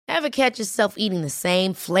Ever catch yourself eating the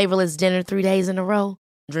same flavorless dinner 3 days in a row?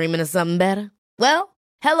 Dreaming of something better? Well,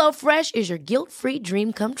 HelloFresh is your guilt-free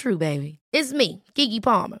dream come true, baby. It's me, Keke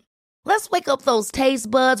Palmer. Let's wake up those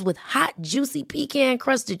taste buds with hot, juicy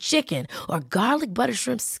pecan-crusted chicken or garlic butter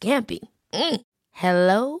shrimp scampi.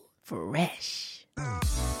 Hello Fresh.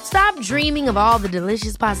 Stop dreaming of all the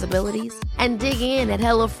delicious possibilities and dig in at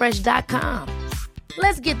HelloFresh.com.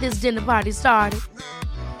 Let's get this dinner party started.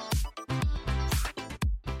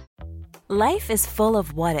 Life is full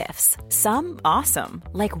of what-ifs. Some awesome,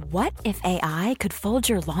 like what if AI could fold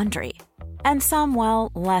your laundry? And some,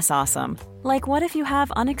 well, less awesome, like what if you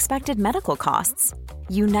have unexpected medical costs?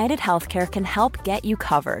 United Healthcare can help get you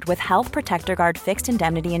covered with Health Protector Guard fixed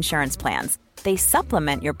indemnity insurance plans. They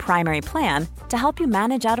supplement your primary plan to help you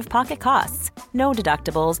manage out-of-pocket costs. No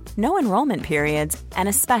deductibles, no enrollment periods, and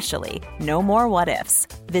especially no more what-ifs.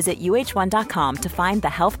 Visit UH1.com to find the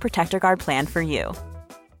Health Protector Guard plan for you.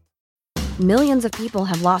 Millions of people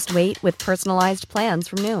have lost weight with personalized plans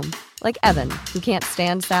from Noom. Like Evan, who can't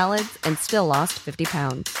stand salads and still lost 50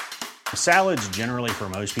 pounds. Salads generally for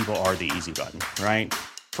most people are the easy button, right?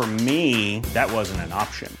 For me, that wasn't an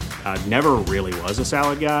option. I never really was a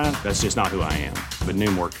salad guy. That's just not who I am. But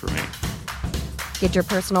Noom worked for me. Get your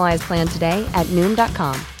personalized plan today at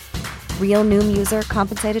Noom.com. Real Noom user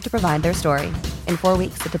compensated to provide their story. In 4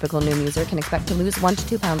 weeks, the typical Noom user can expect to lose 1 to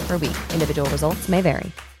 2 pounds per week. Individual results may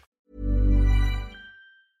vary.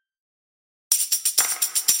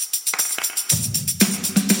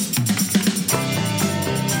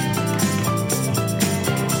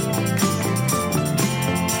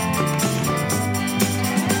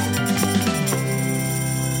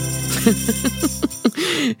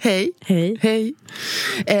 Hej. Hej. Hej.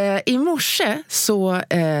 I morse så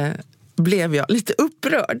blev jag lite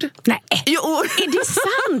upprörd. Nej, jo. Är det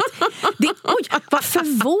sant? Oj, vad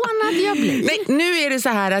förvånad jag blir. Nej, nu är det så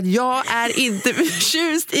här att jag är inte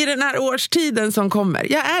förtjust i den här årstiden som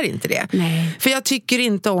kommer. Jag är inte det. Nej. För jag tycker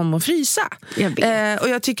inte om att frysa. Jag vet. Och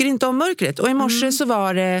jag tycker inte om mörkret. Och i morse så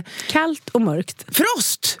var det kallt och mörkt.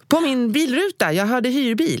 Frost på min bilruta. Jag hade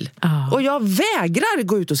hyrbil. Och jag vägrar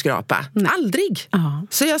gå ut och skrapa. Nej. Aldrig.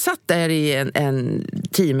 Så jag satt där i en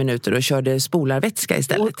 10 minuter och körde spolarvätska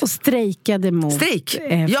istället. Och strejkade mot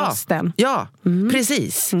frosten. Ja,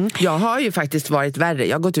 precis. Jag har ju faktiskt varit värre.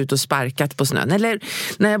 Jag har gått ut och sparkat på snön. Eller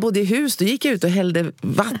när jag bodde i hus, då gick jag ut och hällde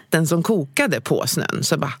vatten som kokade på snön.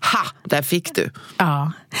 Så bara, där fick du.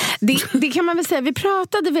 Ja, det kan man väl säga. Vi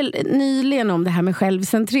pratade väl nyligen om det här med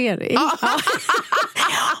självcentrering.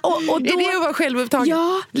 och då, är det att vara självupptagen?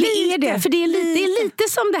 Ja, det är det. För det är lite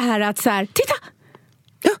som det här att så här, titta!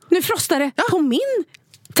 Ja. Nu frostar det på min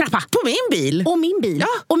trappa. På min bil. Och min bil. Ja.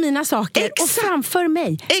 Och mina saker. Exakt. Och framför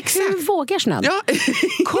mig. Exakt. Hur vågar snön? Ja.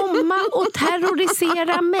 Komma och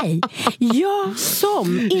terrorisera mig. Jag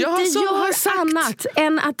som inte gör annat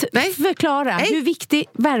än att förklara hur viktig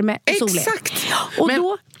värme och sol är. Exakt. Och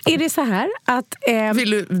då är det så här att...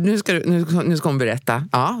 Vill du, nu ska hon berätta.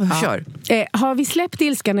 Ja, kör. Har vi släppt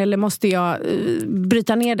ilskan eller måste jag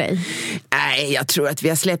bryta ner dig? Nej, jag tror att vi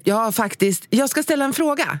har släppt... Ja, faktiskt. Jag ska ställa en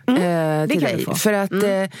fråga till dig. För att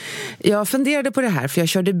jag funderade på det här. För jag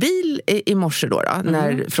körde bil i morse då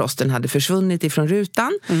när frosten hade försvunnit ifrån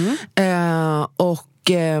rutan. Och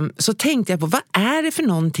så tänkte jag på, vad är det för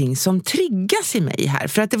någonting som triggas i mig här?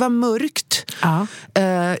 För att det var mörkt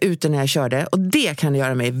ute när jag körde. Och det kan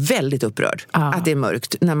göra mig väldigt upprörd. Att det är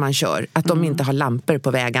mörkt när man kör. Att de inte har lampor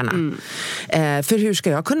på vägarna. För hur ska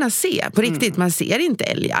jag kunna se? På riktigt, man ser inte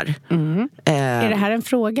älgar. Är det här en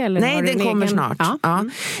fråga? Eller nej, den kommer snart.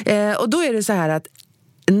 Och då är det så här att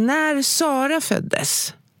när Sara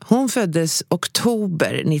föddes, hon föddes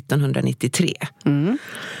oktober 1993.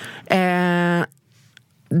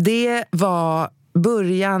 Det var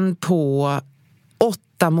början på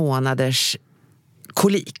 8 månaders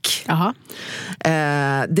kolik.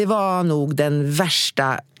 Det var nog den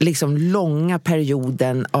värsta liksom långa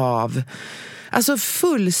perioden av alltså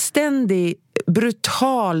fullständig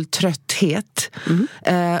brutal trötthet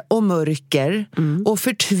och mörker och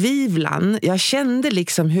förtvivlan. Jag kände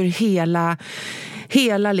liksom hur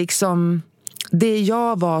hela liksom det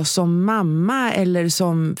jag var som mamma eller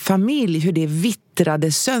som familj, hur det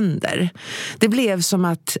vittrade sönder. Det blev som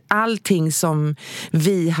att allting som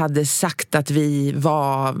vi hade sagt att vi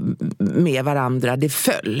var med varandra, det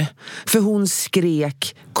föll. För hon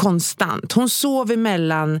skrek konstant. Hon sov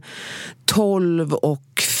emellan 12 och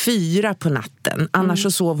 4 på natten. Annars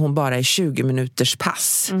så sov hon bara i 20 minuters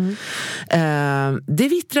pass. Det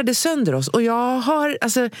vittrade sönder oss. Och jag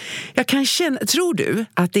kan känna, tror du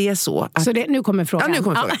att det är så? Att, så nu kommer frågan. Ja, nu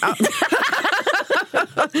kommer frågan.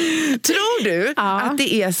 Tror du att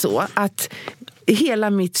det är så att hela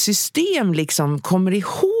mitt system liksom kommer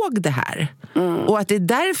ihåg det här. Och att det är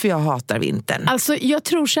därför jag hatar vintern. Alltså jag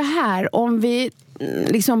tror så här, om vi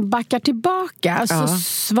liksom backar tillbaka så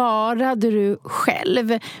svarade du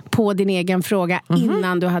själv på din egen fråga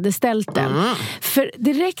innan du hade ställt den. För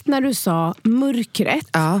direkt när du sa mörkret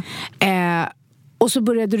och så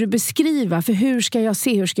började du beskriva, för hur ska jag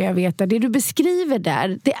se, hur ska jag veta? Det du beskriver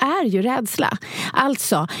där, det är ju rädsla.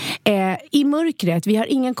 Alltså, i mörkret, vi har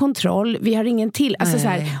ingen kontroll, vi har ingen alltså så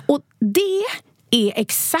här, och det är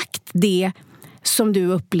exakt det som du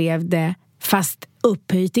upplevde, fast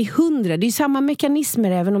upphöjt till 100. Det är ju samma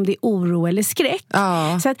mekanismer även om det är oro eller skräck.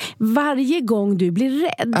 Så att varje gång du blir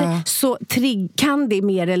rädd så kan det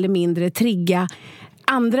mer eller mindre trigga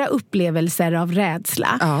andra upplevelser av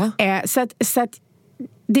rädsla. Så att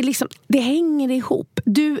det, liksom, det hänger ihop.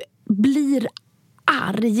 Du blir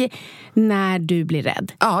arg när du blir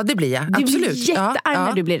rädd. Ja, det blir jag. Absolut. Du blir jättearg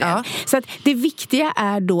när du blir rädd. Så att det viktiga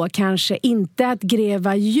är då kanske inte att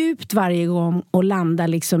gräva djupt varje gång och landa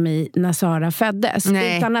liksom i när Sara föddes.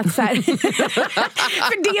 Nej. Utan att så här,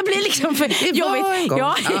 för det blir liksom för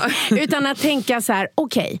jobbigt. Utan att tänka så här,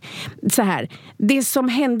 okej, så här, det som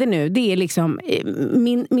händer nu, det är liksom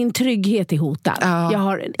min trygghet är hotad. Jag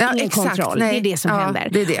har ingen kontroll. Nej. Det är det som händer.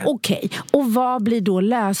 Det. Okej. Och vad blir då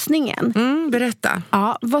lösningen? Berätta.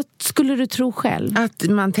 Ja, vad skulle du tro själv? Att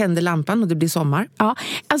man tänder lampan och det blir sommar. Ja,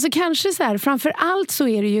 alltså kanske så här, framför allt så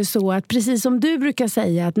är det ju så att precis som du brukar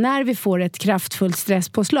säga, att när vi får ett kraftfullt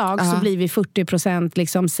stresspåslag så blir vi 40%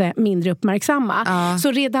 liksom mindre uppmärksamma.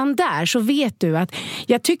 Så redan där så vet du att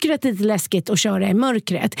jag tycker att det är lite läskigt att köra i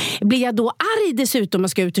mörkret. Blir jag då arg dessutom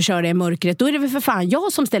och ska ut och köra i mörkret, då är det väl för fan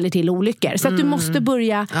jag som ställer till olyckor. Så att du måste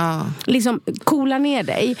börja liksom coola ner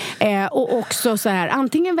dig. Och också så här,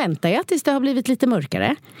 antingen väntar jag tills det har blivit lite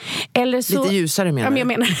mörkare. Eller så, lite ljusare menar jag. Jag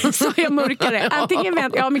menar, så jag mörkare. Antingen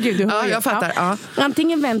men gud, du hör jag fattar. Ja.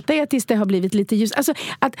 Antingen väntar jag tills det har blivit lite ljus. Alltså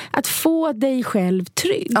att få dig själv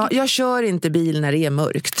trygg. Ja, jag kör inte bil när det är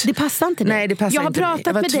mörkt. Det passar inte dig. Nej, det passar jag har inte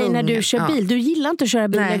pratat med dig när du kör bil. Du gillar inte att köra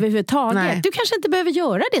bil överhuvudtaget. Nej. Du kanske inte behöver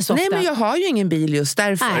göra det så ofta. Nej, men jag har ju ingen bil just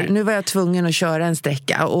därför. Nej. Nu var jag tvungen att köra en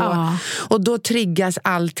sträcka. Och då triggas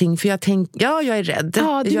allting. För jag tänker, jag är rädd.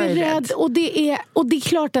 Ja, du är rädd. Och det är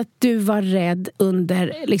klart att du var rädd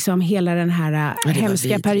under liksom hela den här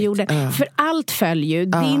hemska perioden. För allt följer ju.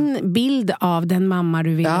 Din bild av den mamma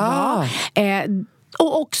du ville vara.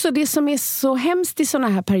 Och också det som är så hemskt i såna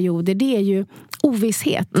här perioder, det är ju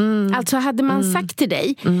ovisshet. Alltså hade man sagt till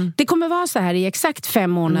dig, det kommer vara så här i exakt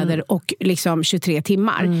 5 månader och liksom 23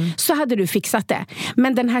 timmar, så hade du fixat det.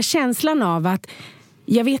 Men den här känslan av att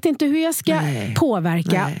jag vet inte hur jag ska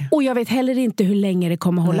påverka och jag vet heller inte hur länge det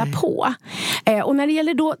kommer hålla på. Och när det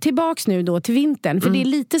gäller då, tillbaks nu då till vintern, för det är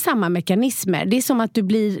lite samma mekanismer. Det är som att du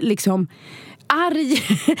blir liksom arg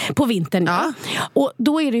på vintern. Och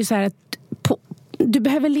då är det ju så här att du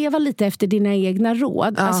behöver leva lite efter dina egna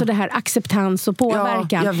råd. Alltså det här acceptans och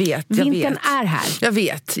påverkan. Jag vet. Vintern är här. Jag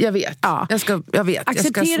vet. Ja. Jag vet.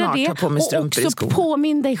 Acceptera jag ska snart det. ta på mig strumpor i skon. Och också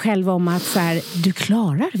påminn dig själv om att så här, du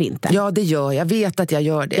klarar vintern. Ja, det gör jag. Jag vet att jag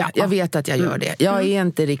gör det. Jag vet att jag gör det. Jag är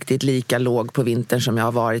inte riktigt lika låg på vintern som jag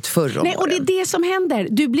har varit förra året. Nej, och det är det som händer.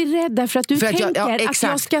 Du blir rädd därför att du tänker att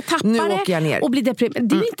jag ska tappa nu det åker jag ner. och bli deprimerad.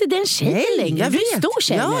 Det är inte den tjejen längre. Du är stor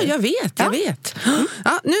tjej. Ja, jag vet.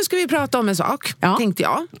 Ja, nu ska vi prata om en sak, tänkte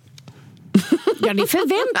jag. Ja, det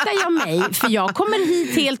förväntar jag mig. För jag kommer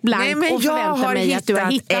hit helt blank och förväntar mig att du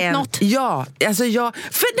har hittat något. Ja, alltså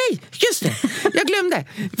just det. Jag glömde.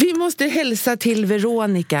 Vi måste hälsa till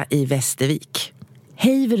Veronica i Västervik.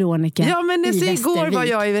 Hej Veronica. Ja, men igår var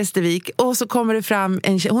jag i Västervik och så kommer det fram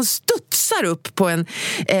en tjej. Hon studsar upp på en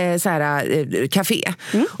café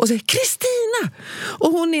och säger Kristina!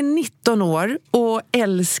 Och hon är 19 år och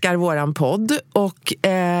älskar våran podd och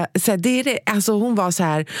så här, det är det, alltså hon var så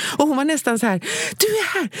här och hon var nästan så här, du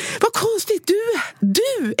är här, vad konstigt,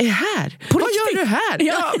 du är här, vad gör du här?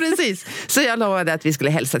 Ja, precis. Så jag lovade att vi skulle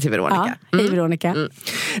hälsa till Veronica. Hej Veronica.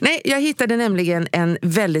 Nej, jag hittade nämligen en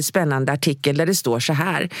väldigt spännande artikel där det står så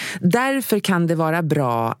här: därför kan det vara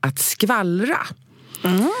bra att skvallra.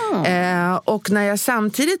 Och när jag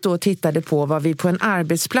samtidigt då tittade på vad vi på en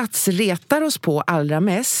arbetsplats retar oss på allra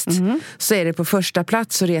mest, så är det på första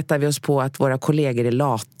plats så retar vi oss på att våra kollegor är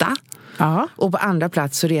lata. Och på andra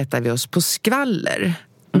plats så retar vi oss på skvaller.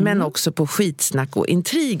 Men också på skitsnack och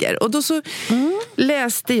intriger. Och då så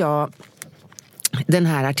läste jag den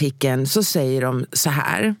här artikeln, så säger de så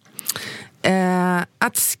här: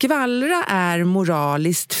 Att skvallra är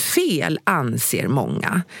moraliskt fel, anser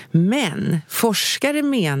många. Men forskare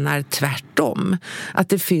menar tvärtom. Att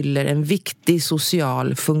det fyller en viktig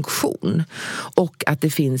social funktion. Och att det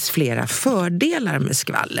finns flera fördelar med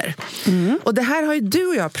skvaller. Och det här har ju du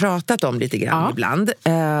och jag pratat om lite grann ibland.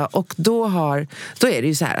 Och då är det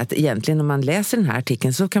ju så här att egentligen när man läser den här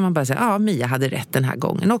artikeln så kan man bara säga, ja, Mia hade rätt den här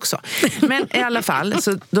gången också. Men i alla fall,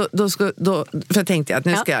 så för tänkte jag att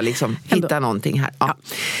nu ska jag liksom hitta någonting här. Ja.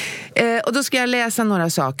 Och då ska jag läsa några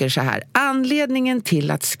saker så här. Anledningen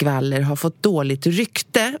till att skvaller har fått dåligt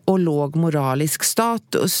rykte och låg moralisk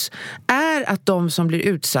status är att de som blir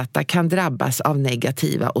utsatta kan drabbas av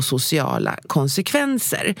negativa och sociala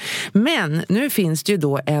konsekvenser. Men nu finns det ju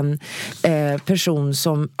då en person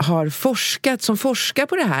som har forskar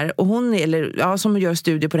på det här, och som gör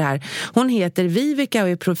studier på det här. Hon heter Viveka och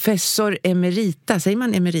är professor emerita, säger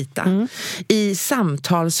man emerita? I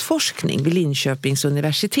samtalsforskning vid Linköpings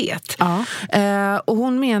universitet. Ja. Och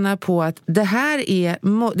hon menar på att det här är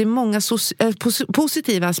många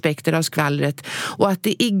positiva aspekter av skvallret, och att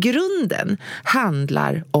det i grunden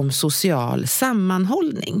handlar om social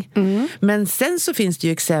sammanhållning. Men sen så finns det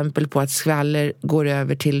ju exempel på att skvaller går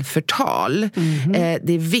över till förtal.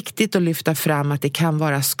 Det är viktigt att lyfta fram att det kan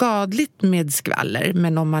vara skadligt med skvaller,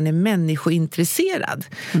 men om man är människointresserad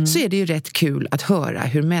så är det ju rätt kul att höra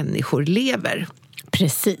hur människor lever.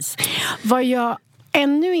 Precis. Vad jag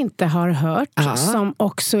ännu inte har hört som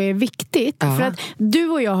också är viktigt, för att du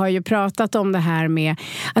och jag har ju pratat om det här med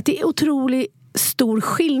att det är otroligt stor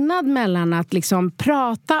skillnad mellan att liksom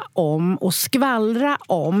prata om och skvallra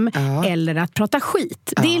om eller att prata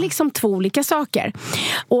skit. Det är liksom två olika saker.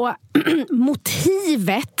 Och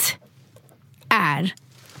motivet är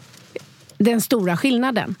den stora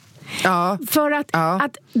skillnaden. Ja. För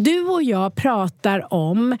att du och jag pratar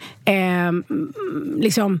om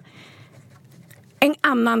liksom en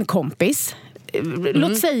annan kompis.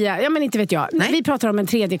 Låt säga, men inte vet jag. Nej. Vi pratar om en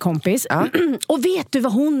tredje kompis. Och vet du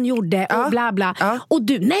vad hon gjorde? Och bla bla. Och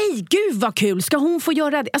du, nej gud vad kul, ska hon få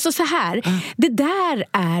göra det? Alltså så här, det där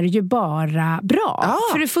är ju bara bra.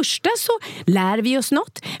 För det första så lär vi oss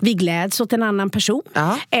något. Vi gläds åt en annan person.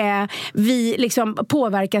 Vi liksom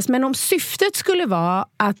påverkas. Men om syftet skulle vara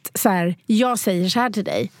att så här, jag säger så här till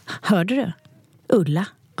dig. Hörde du? Ulla.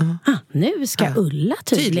 Nu ska Ulla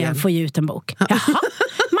tydligen få ge ut en bok. Jaha.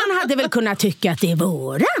 Man hade väl kunnat tycka att det är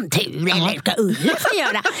våran tur, eller ska Ulla få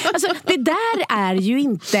göra. Alltså, det där är ju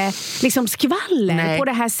inte liksom skvaller på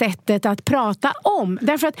det här sättet att prata om.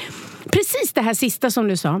 Därför att precis det här sista som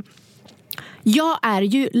du sa, jag är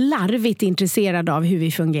ju larvigt intresserad av hur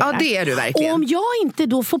vi fungerar. Ja, det är du verkligen. Och om jag inte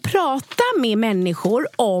då får prata med människor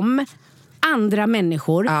om andra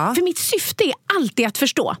människor. För mitt syfte är alltid att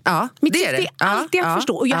förstå. Mitt syfte är alltid att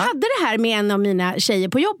förstå. Och jag hade det här med en av mina tjejer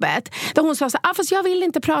på jobbet. Där hon sa så här, fast jag vill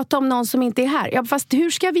inte prata om någon som inte är här. Fast hur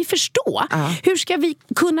ska vi förstå? Hur ska vi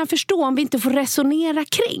kunna förstå om vi inte får resonera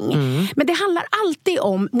kring? Men det handlar alltid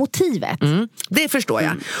om motivet. Det förstår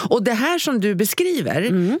jag. Och det här som du beskriver,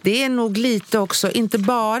 det är nog lite också, inte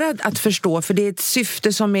bara att förstå, för det är ett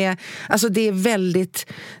syfte som är, alltså det är väldigt,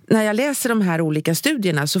 när jag läser de här olika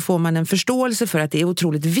studierna så får man en förståelse för att det är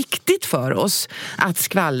otroligt viktigt för oss att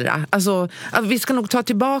skvallra. Alltså, vi ska nog ta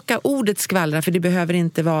tillbaka ordet skvallra, för det behöver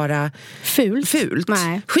inte vara fult.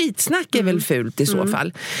 Nej. Skitsnack är väl fult i så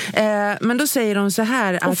fall. Men då säger de så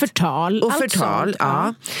här att, och förtal.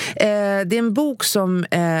 Det är en bok som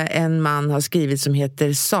en man har skrivit som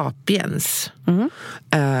heter Sapiens.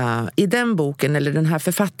 I den boken, eller den här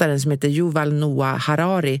författaren som heter Yuval Noah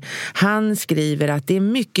Harari, han skriver att det är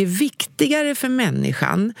mycket viktigare för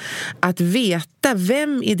människan att veta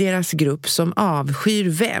vem i deras grupp som avskyr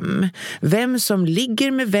vem som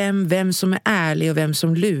ligger med vem som är ärlig och vem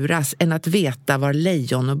som luras, än att veta var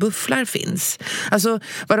lejon och bufflar finns. Alltså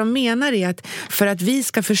vad de menar är att för att vi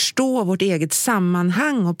ska förstå vårt eget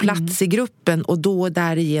sammanhang och plats i gruppen, och då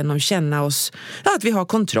därigenom känna oss, att vi har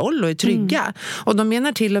kontroll och är trygga. Och de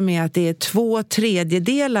menar till och med att det är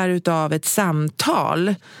 2/3 utav ett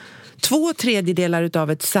samtal. 2/3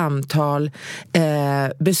 utav ett samtal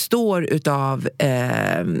består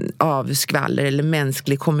av skvaller eller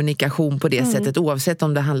mänsklig kommunikation på det sättet, oavsett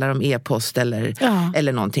om det handlar om e-post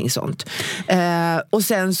eller någonting sånt. Och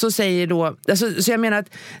sen så säger då, alltså, så jag menar att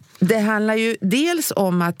det handlar ju dels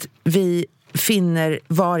om att vi finner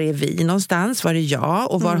var är vi någonstans, var är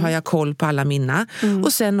jag och var har jag koll på alla mina,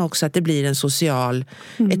 och sen också att det blir en social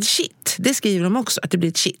ett shit, det skriver de också, att det blir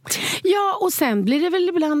ett shit. Ja, och sen blir det väl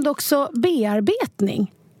ibland också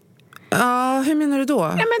bearbetning. Ja, hur menar du då?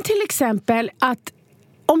 Ja, men till exempel att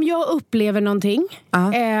om jag upplever någonting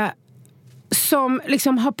som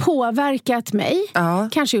liksom har påverkat mig,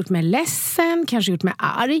 kanske gjort mig ledsen, kanske gjort mig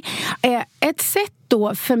arg. Ett sätt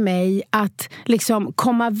då för mig att liksom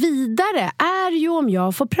komma vidare är ju om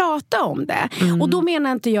jag får prata om det. Och då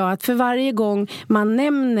menar inte jag att för varje gång man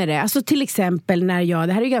nämner det, alltså till exempel när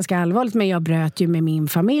det här är ju ganska allvarligt, men jag bröt ju med min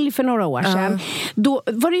familj för några år sedan. Då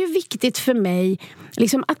var det ju viktigt för mig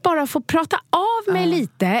liksom att bara få prata av mig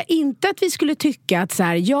lite. Inte att vi skulle tycka att så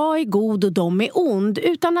här, jag är god och de är ond,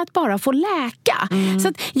 utan att bara få läka. Så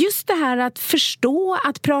att just det här att förstå,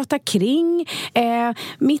 att prata kring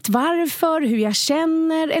mitt varför, hur jag känner,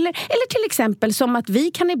 eller till exempel som att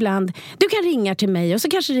vi kan ibland, du kan ringa till mig och så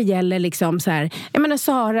kanske det gäller liksom så här, jag menar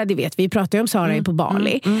Sara, det vet vi pratar ju om Sara är på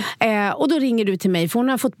Bali. Och då ringer du till mig för hon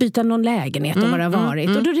har fått byta någon lägenhet och bara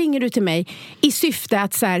varit. Och då ringer du till mig i syfte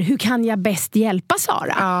att så här, hur kan jag bäst hjälpa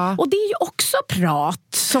Sara? Och det är ju också prat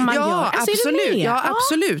som man gör. Alltså, absolut. Ja,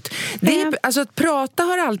 absolut. Det är, alltså att prata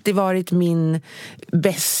har alltid varit min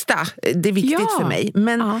bästa. Det är viktigt för mig.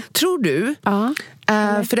 Men tror du,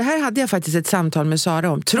 för det här hade jag faktiskt ett samtal med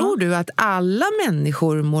Sara om. Tror du att alla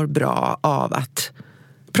människor mår bra av att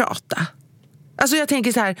prata? Alltså jag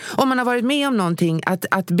tänker så här, om man har varit med om någonting,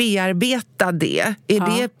 att bearbeta det.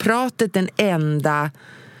 Är det pratet den enda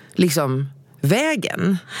liksom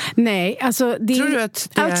vägen? Nej, alltså det, tror du att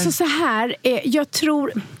det alltså så här, jag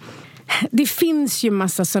tror det finns ju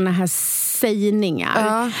massa såna här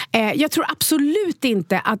sägningar. Jag tror absolut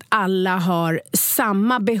inte att alla har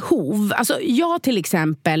samma behov. Alltså jag till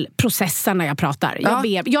exempel processar när jag pratar.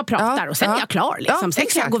 Jag pratar och sen är jag klar liksom. Sen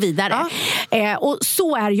ska jag gå vidare. Och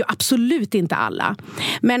så är ju absolut inte alla.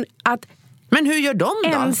 Men hur gör de då?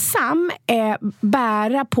 Ensam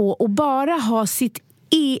bära på och bara ha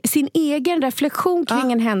sin egen reflektion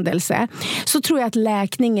kring en händelse, så tror jag att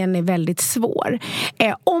läkningen är väldigt svår.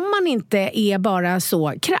 Om man inte är bara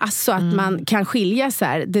så krass så att man kan skilja så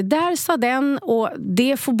här, det där sa den och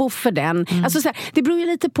det får bo för den. Alltså så här, det beror ju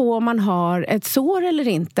lite på om man har ett sår eller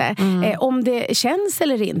inte. Om det känns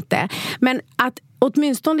eller inte. Men att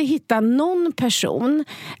åtminstone hitta någon person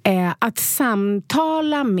att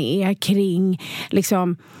samtala med kring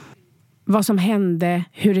liksom vad som hände,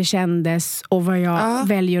 hur det kändes och vad jag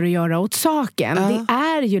väljer att göra åt saken. Det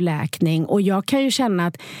är ju läkning, och jag kan ju känna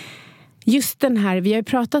att just den här, vi har ju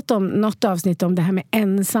pratat om något avsnitt om det här med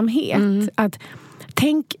ensamhet. Att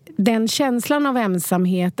tänk den känslan av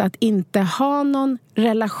ensamhet, att inte ha någon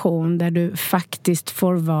relation där du faktiskt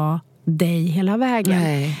får vara dig hela vägen.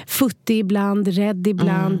 Futtig ibland, rädd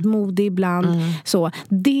ibland, modig ibland. Så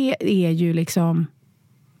det är ju liksom...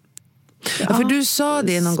 Ja, för du sa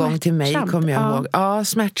det någon gång till mig, kommer jag ihåg. Ja,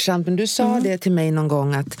 smärtsamt. Men du sa det till mig någon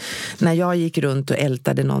gång att när jag gick runt och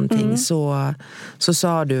ältade någonting så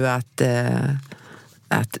sa du att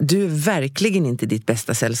du är verkligen inte ditt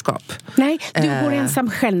bästa sällskap. Nej, du går ensam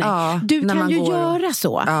själv. Du kan ju göra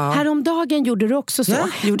så. Häromdagen gjorde du också så. Ja,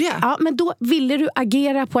 gjorde jag? Ja, men då ville du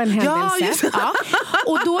agera på en händelse.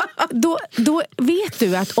 Och då vet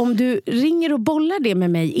du att om du ringer och bollar det med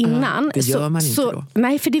mig innan, det gör man inte då.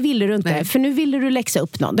 Nej, för det ville du inte. Nej. För nu ville du läxa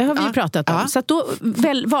upp någon. Det har vi ju pratat om. Så att då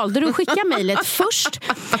valde du att skicka mejlet först.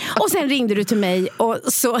 Och sen ringde du till mig. Och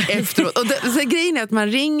så... Efteråt. Och så grejen är att man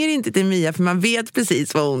ringer inte till Mia för man vet precis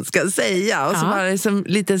vad hon ska säga. Och så var det som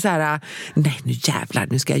lite så här, nej nu jävlar,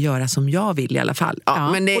 nu ska jag göra som jag vill i alla fall.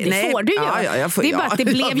 Men och det får du ju. Det är bara att det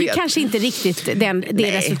blev ju kanske inte riktigt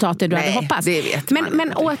det resultatet du hade hoppats. Det vet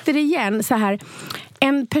men återigen så här,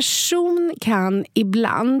 en person kan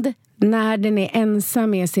ibland, när den är ensam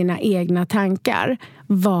med sina egna tankar,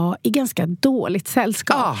 var i ganska dåligt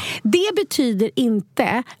sällskap. Det betyder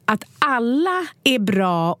inte att alla är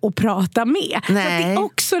bra att prata med. Så att det är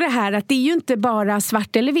också det här att det är ju inte bara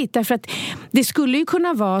svart eller vitt. Därför att det skulle ju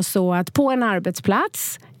kunna vara så att på en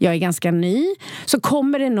arbetsplats, jag är ganska ny, så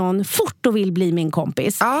kommer det någon fort och vill bli min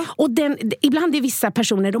kompis. Och ibland är vissa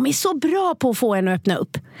personer, de är så bra på att få en att öppna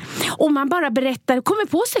upp. Och man bara kommer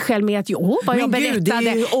på sig själv med att jag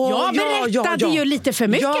berättade ju lite för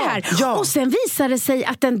mycket här. Och sen visar det sig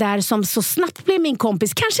att den där som så snabbt blev min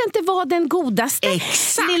kompis kanske inte var den godaste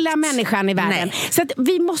lilla människan i världen. Så att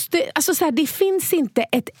vi måste, alltså så här, det finns inte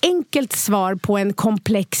ett enkelt svar på en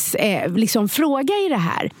komplex liksom fråga i det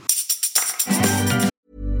här.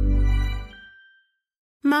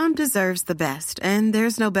 Mom deserves the best, and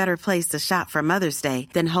there's no better place to shop for Mother's Day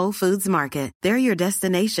than Whole Foods Market. They're your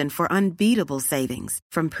destination for unbeatable savings,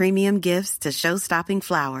 from premium gifts to show-stopping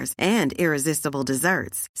flowers and irresistible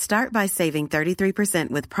desserts. Start by saving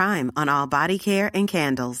 33% with Prime on all body care and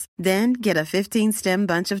candles. Then get a 15-stem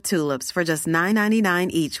bunch of tulips for just $9.99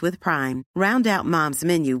 each with Prime. Round out Mom's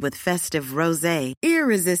menu with festive rosé,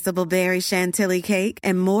 irresistible berry chantilly cake,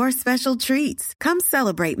 and more special treats. Come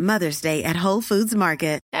celebrate Mother's Day at Whole Foods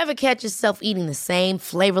Market. Ever catch yourself eating the same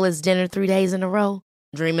flavorless dinner 3 days in a row?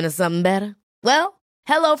 Dreaming of something better? Well,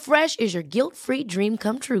 HelloFresh is your guilt-free dream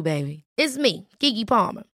come true, baby. It's me, Keke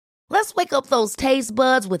Palmer. Let's wake up those taste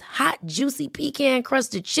buds with hot, juicy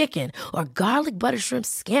pecan-crusted chicken or garlic butter shrimp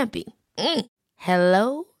scampi.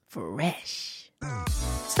 HelloFresh.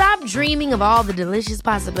 Stop dreaming of all the delicious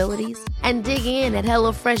possibilities and dig in at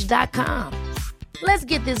HelloFresh.com. Let's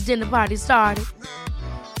get this dinner party started.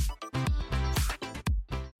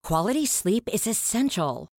 Quality sleep is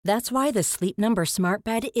essential. That's why the Sleep Number Smart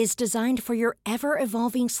Bed is designed for your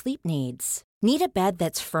ever-evolving sleep needs. Need a bed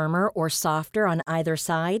that's firmer or softer on either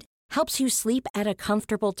side? Helps you sleep at a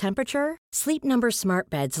comfortable temperature? Sleep Number Smart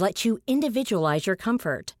Beds let you individualize your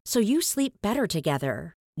comfort, so you sleep better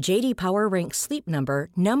together. J.D. Power ranks Sleep Number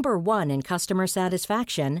 #1 in customer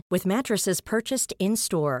satisfaction with mattresses purchased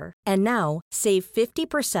in-store. And now, save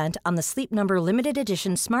 50% on the Sleep Number Limited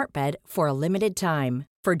Edition Smart Bed for a limited time.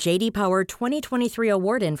 For J.D. Power 2023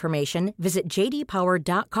 award information, visit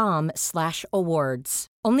jdpower.com/awards.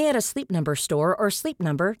 Only at a Sleep Number store or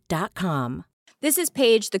sleepnumber.com. This is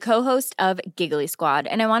Paige, the co-host of Giggly Squad,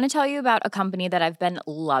 and I want to tell you about a company that I've been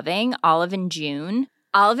loving, Olive & June.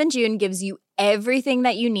 Olive & June gives you everything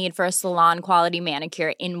that you need for a salon-quality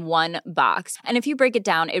manicure in one box. And if you break it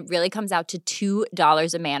down, it really comes out to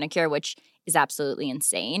 $2 a manicure, which is absolutely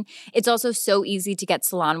insane. It's also so easy to get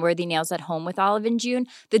salon-worthy nails at home with Olive & June.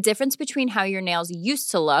 The difference between how your nails used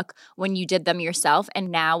to look when you did them yourself and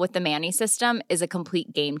now with the Mani system is a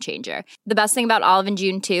complete game changer. The best thing about Olive &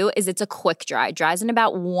 June, too, is it's a quick dry. Dries in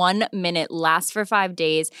about 1 minute, lasts for 5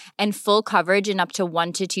 days, and full coverage in up to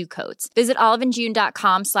 1 to 2 coats. Visit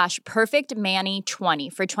oliveandjune.com/perfectmani20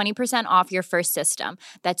 for 20% off your first system.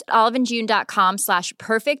 That's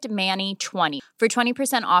oliveandjune.com/perfectmani20 for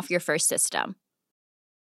 20% off your first system.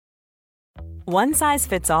 One size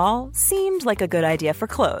fits all seemed like a good idea for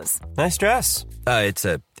clothes. Nice dress. It's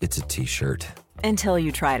a t-shirt. Until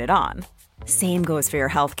you tried it on. Same goes for your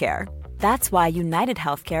healthcare. That's why United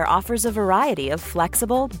Healthcare offers a variety of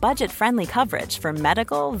flexible, budget-friendly coverage for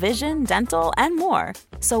medical, vision, dental, and more.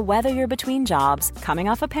 So whether you're between jobs,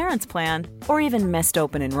 coming off a parent's plan, or even missed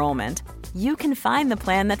open enrollment, you can find the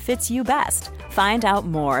plan that fits you best. Find out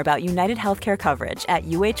more about United Healthcare coverage at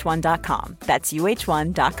uh1.com. That's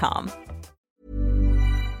uh1.com.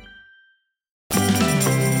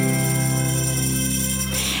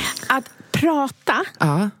 Att prata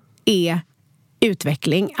är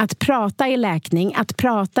utveckling. Att prata är läkning. Att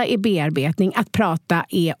prata är bearbetning. Att prata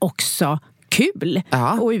är också kul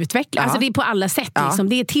och utveckla. Alltså det är på alla sätt. Liksom.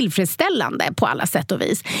 Det är tillfredsställande på alla sätt och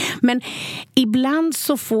vis. Men ibland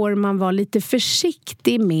så får man vara lite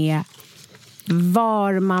försiktig med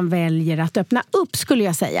var man väljer att öppna upp, skulle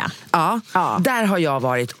jag säga. Ja. Där har jag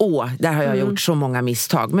varit där har jag gjort så många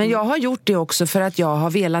misstag. Men jag har gjort det också för att jag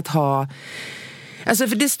har velat ha... Alltså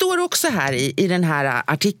för det står också här i den här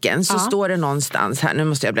artikeln så står det någonstans här, nu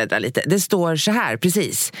måste jag bläddra lite. Det står så här,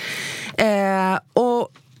 precis. Och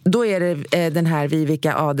då är det den här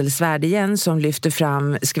Vivica Adelsvärd igen som lyfter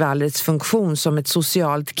fram skvallrets funktion som ett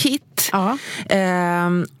socialt kit.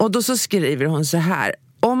 Och då så skriver hon så här: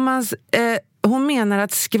 om man... Hon menar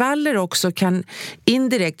att skvaller också kan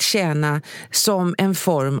indirekt tjäna som en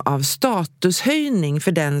form av statushöjning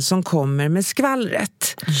för den som kommer med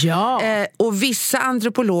skvallret. Ja. Och vissa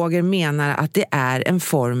antropologer menar att det är en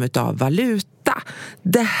form av valuta.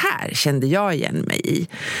 Det här kände jag igen mig i.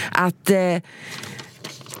 Att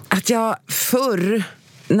jag förr...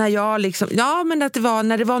 När jag liksom,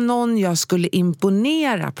 när det var någon jag skulle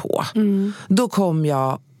imponera på, då kom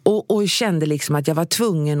jag och kände liksom att jag var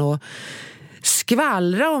tvungen att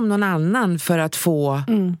skvallra om någon annan för att få...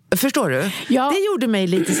 Förstår du? Ja. Det gjorde mig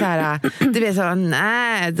lite så här, du vet, så här,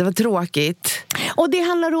 nej, det var tråkigt. Och det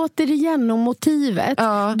handlar återigen om motivet.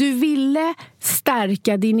 Du ville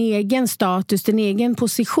stärka din egen status, din egen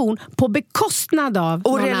position på bekostnad av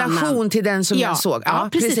och någon relation annan. Till den som jag såg. Ja,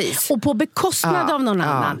 precis. Och på bekostnad av någon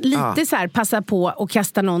annan. Lite så här, passa på och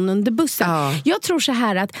kasta någon under bussen. Jag tror så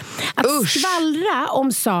här att skvallra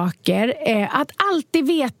om saker, att alltid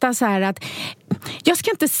veta så här att jag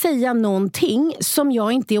ska inte säga någonting som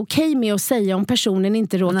jag inte är okej med att säga om personen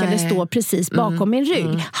inte råkade stå precis bakom min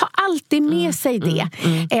rygg. Ha alltid med sig det.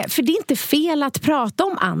 För det är inte fel att prata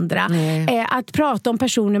om andra. Att prata om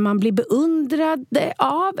personer man blir beundrad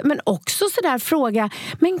av. Men också sådär fråga,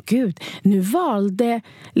 men gud, nu valde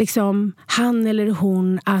liksom han eller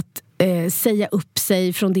hon att säga upp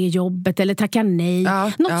sig från det jobbet eller tacka nej.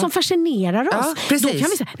 Något som fascinerar oss. Då kan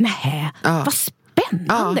vi säga, nej, vad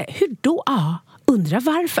spännande. Hur då? Undrar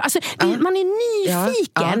varför. Alltså, man är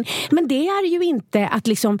nyfiken, men det är ju inte att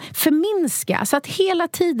liksom förminska. Så att hela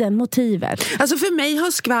tiden motivet. Alltså för mig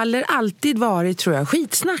har skvaller alltid varit, tror jag,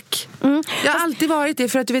 skitsnack. Jag har alltid varit det,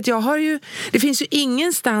 för att du vet, det finns ju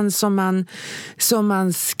ingenstans som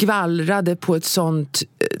man skvallrade på ett sånt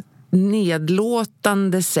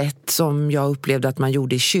nedlåtande sätt som jag upplevde att man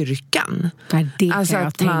gjorde i kyrkan. Alltså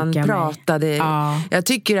att man pratade. Jag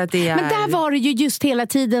tycker att det är... Men där var det ju just hela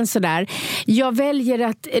tiden sådär. Jag väljer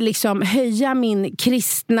att liksom höja min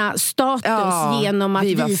kristna status genom att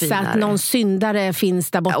visa att någon syndare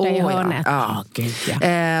finns där borta i hörnet. Gud, det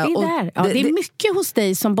är där. Det är mycket hos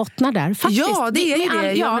dig som bottnar där. Faktiskt. Ja, det är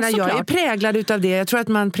det. Jag är präglad utav det. Jag tror att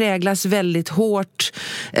man präglas väldigt hårt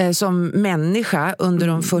som människa under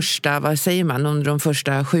de första, vad säger man, under de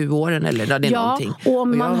första 7 åren eller det är någonting. Och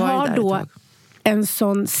man har då en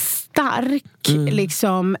sån stark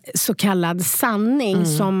liksom, så kallad sanning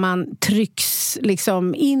som man trycks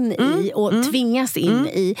liksom in i och tvingas in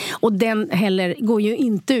i. Och den heller går ju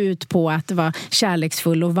inte ut på att vara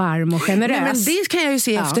kärleksfull och varm och generös. Nej, men det kan jag ju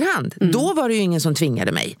se i efterhand. Då var det ju ingen som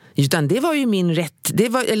tvingade mig. Utan det var ju min rätt. Det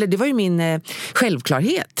var ju min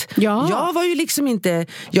självklarhet. Jag var ju liksom inte...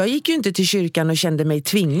 Jag gick ju inte till kyrkan och kände mig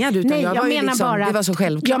tvingad. Utan jag var ju liksom, bara det var så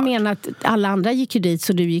självklart. Jag menar att alla andra gick ju dit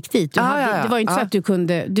så du gick dit. Det var ju inte så att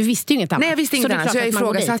du visste ju inget annat. Nej, jag visste inget annat, så jag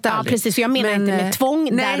ifrågasatte aldrig. Ja, precis, så jag menar inte med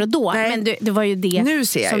tvång där och då. Men det var ju det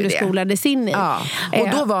som du skolades in i. Och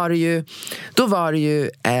då var det ju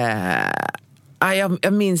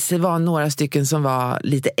jag minns det var några stycken som var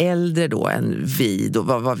lite äldre då än vi. Då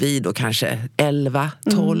var vi då kanske 11,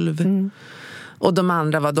 12. Och de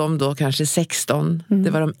andra var de då kanske 16. Det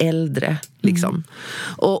var de äldre liksom.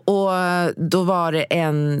 Och då var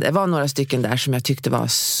det var några stycken där som jag tyckte var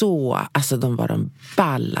så, alltså de var de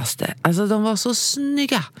ballaste. Alltså de var så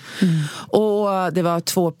snygga. Och det var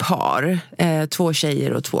 2 par, 2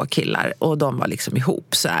 tjejer och 2 killar, och de var liksom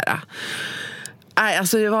ihop så här.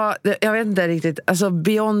 Alltså jag vet inte riktigt, alltså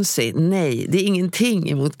Beyoncé, nej, det är ingenting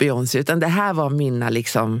emot Beyoncé, utan det här var mina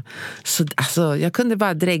liksom, så, alltså jag kunde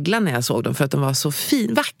bara dregla när jag såg dem för att de var så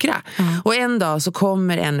vackra. Och en dag så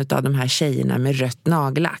kommer en av de här tjejerna med rött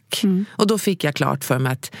nagellack, och då fick jag klart för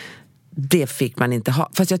mig att det fick man inte ha.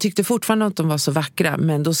 Fast jag tyckte fortfarande att de var så vackra.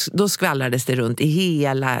 Men då skvallrades det runt i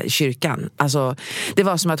hela kyrkan. Alltså, det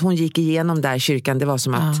var som att hon gick igenom där kyrkan. Det var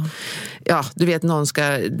som att, du vet, någon ska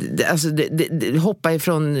alltså, hoppa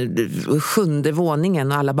ifrån 7:e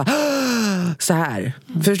våningen och alla bara så här.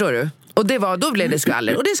 Förstår du? Och då blev det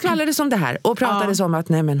skvaller. Och det skvallrades om det här. Och pratades om att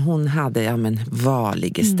nej, men hon hade, vad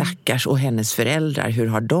ligger stackars, och hennes föräldrar, hur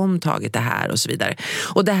har de tagit det här och så vidare.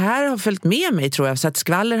 Och det här har följt med mig, tror jag. Så att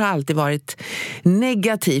skvaller har alltid varit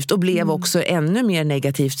negativt och blev också ännu mer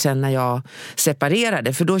negativt sen när jag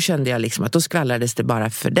separerade. För då kände jag liksom att då skvallades det bara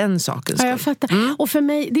för den sakens skull. Ja, jag fattar. Och för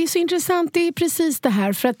mig, det är så intressant, det är precis det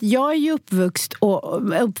här. För att jag är ju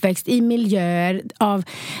uppväxt i miljöer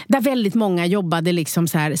där väldigt många jobbade liksom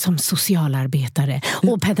så här som socialarbetare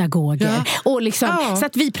och pedagoger. Och liksom, så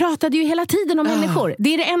att vi pratade ju hela tiden om människor.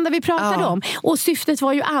 Det är det enda vi pratade om. Och syftet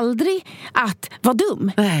var ju aldrig att vara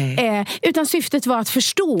dum. Utan syftet var att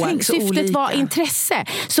förstå. Syftet var intresse.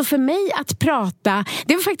 Så för mig att prata,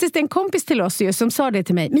 det var faktiskt en kompis till oss som sa det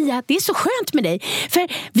till mig: Mia, det är så skönt med dig. För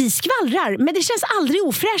vi skvallrar, men det känns aldrig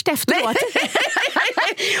ofräscht efteråt.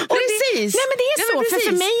 Precis. Nej, men det är så.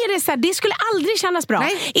 För mig är det så här, det skulle aldrig kännas bra.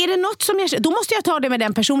 Är det något som då måste jag ta det med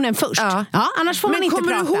den personen först. Annars får man inte prata.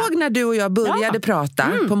 Men kommer du ihåg när du och jag började prata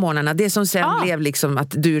på morgnarna? Det som sen blev liksom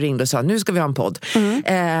att du ringde och sa, nu ska vi ha en podd.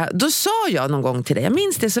 Då sa jag någon gång till dig, jag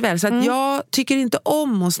minns det så väl, så att jag tycker inte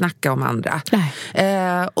om att snacka om andra.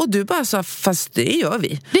 Och du bara sa, fast det gör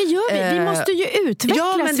vi. Det gör vi. Vi måste ju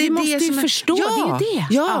utvecklas. Men vi måste ju förstå. Det är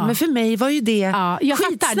det. Ja, men för mig var ju det jag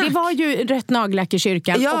fattar. Det var ju rött nagellack i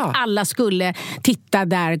kyrkan och alla skulle titta,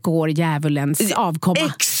 där går djävulens avkomma.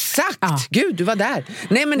 Exakt! Gud, du var där.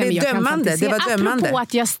 Nej, men det är dömande. Det var dömande. Apropå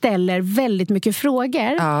att jag ställer väldigt mycket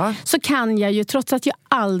frågor, så kan jag ju, trots att jag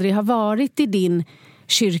aldrig har varit i din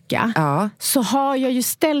kyrka så har jag ju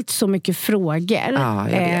ställt så mycket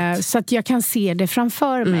frågor så att jag kan se det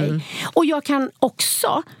framför mig. Och jag kan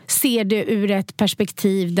också se det ur ett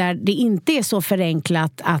perspektiv där det inte är så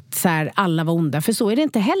förenklat att så här, alla var onda, för så är det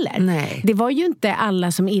inte heller. Nej. Det var ju inte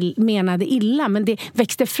alla som menade illa, men det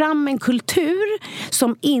växte fram en kultur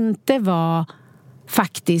som inte var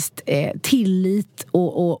faktiskt tillit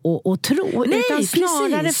och tro. Nej, utan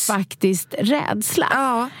snarare precis. faktiskt rädsla.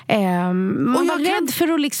 Ja. Man var rädd för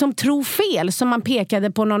att liksom tro fel, som man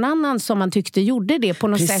pekade på någon annan som man tyckte gjorde det på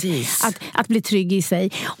något sätt. Att bli trygg i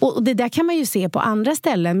sig. Och det där kan man ju se på andra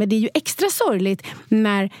ställen, men det är ju extra sorgligt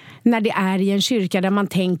när det är i en kyrka där man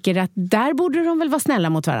tänker att där borde de väl vara snälla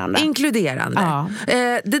mot varandra. Inkluderande. Ja.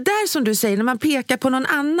 Det där som du säger, när man pekar på någon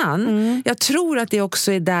annan, jag tror att det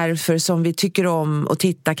också är därför som vi tycker om att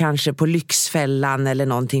titta kanske på Lyxfällan eller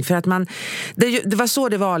någonting, för att det var så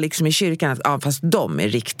det var liksom i kyrkan, att fast de är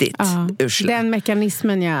riktigt ursla. Den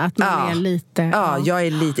mekanismen, att man är lite...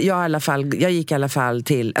 Jag gick i alla fall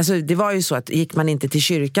till, alltså det var ju så att gick man inte till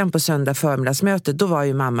kyrkan på söndag förmiddagsmötet, då var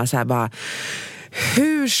ju mamma så här bara,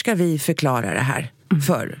 hur ska vi förklara det här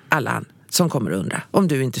för alla som kommer att undra om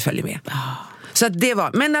du inte följer med? Så att det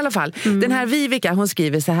var, men i alla fall, den här Vivica, hon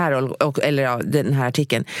skriver så här, den här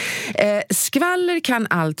artikeln. Skvaller kan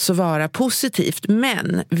alltså vara positivt,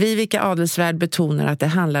 men Vivica Adelsvärd betonar att det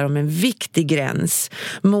handlar om en viktig gräns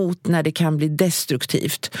mot när det kan bli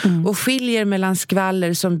destruktivt och skiljer mellan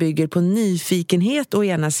skvaller som bygger på nyfikenhet å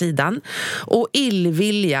ena sidan och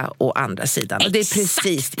illvilja å andra sidan. Och det är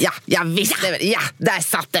precis, jag visste det, där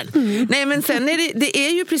satt den. Nej, men sen är det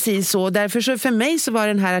är ju precis så, därför så för mig så var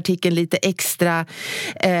den här artikeln lite extra,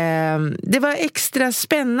 det var extra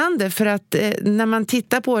spännande, för att när man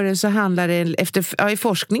tittar på det så handlar det i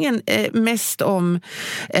forskningen mest om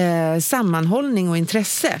sammanhållning och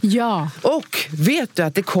intresse. Ja. Och vet du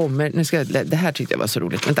att det kommer, det här tyckte jag var så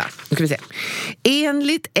roligt, vänta, nu ska vi se.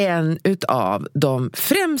 Enligt en utav de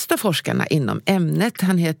främsta forskarna inom ämnet,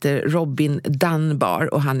 han heter Robin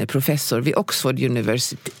Dunbar och han är professor vid Oxford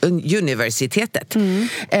universitetet,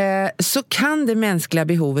 så kan det mänskliga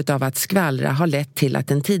behovet av att skvallra har lett till att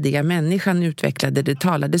den tidiga människan utvecklade det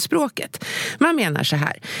talade språket. Man menar så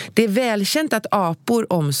här: det är välkänt att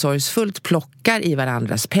apor omsorgsfullt plockar i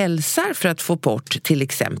varandras pälsar för att få bort till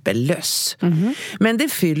exempel löss. Men det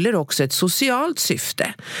fyller också ett socialt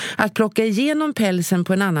syfte. Att plocka igenom pälsen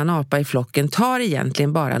på en annan apa i flocken tar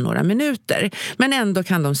egentligen bara några minuter, men ändå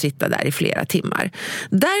kan de sitta där i flera timmar.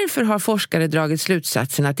 Därför har forskare dragit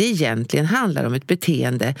slutsatsen att det egentligen handlar om ett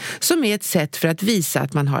beteende som är ett sätt för att visa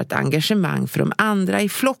att man har ett engagemang för de andra i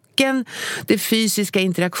flocken. Den fysiska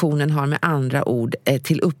interaktionen har med andra ord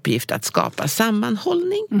till uppgift att skapa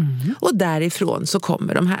sammanhållning. Och därifrån så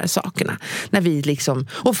kommer de här sakerna. När vi liksom,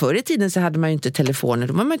 och förr i tiden så hade man ju inte telefoner,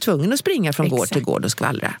 då var man tvungen att springa från gård till gård och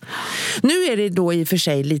skvallra. Nu är det då i och för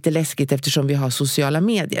sig lite läskigt eftersom vi har sociala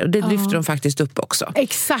medier, och det lyfter de faktiskt upp också.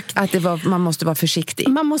 Exakt. Att man måste vara försiktig.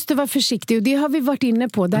 Man måste vara försiktig, och det har vi varit inne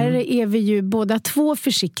på. Där är vi ju båda två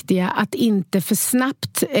försiktiga att inte för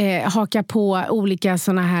snabbt haka på olika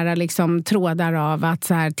såna här liksom trådar av att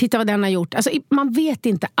så här, titta vad den har gjort. Alltså, man vet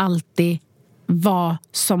inte alltid vad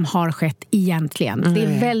som har skett egentligen. Det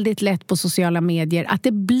är väldigt lätt på sociala medier att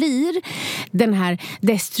det blir den här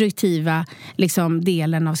destruktiva liksom,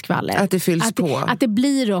 delen av skvaller. Att det fylls på. Att det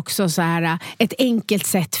blir också så här ett enkelt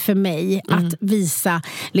sätt för mig att visa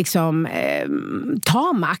liksom,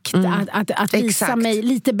 ta makt. Att visa mig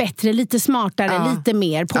lite bättre, lite smartare, lite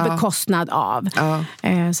mer på bekostnad av.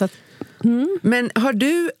 Så att, Men har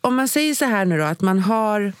du, om man säger så här nu då,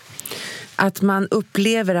 att man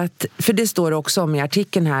upplever att, för det står också om i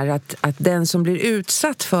artikeln här, att den som blir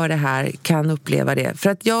utsatt för det här kan uppleva det. För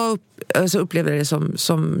att jag upplever det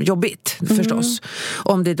som jobbigt förstås,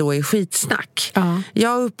 om det då är skitsnack.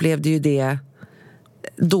 Jag upplevde ju det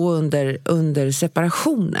då under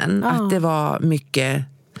separationen, att det var mycket.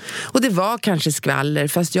 Och det var kanske skvaller,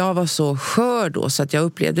 fast jag var så skör då så att jag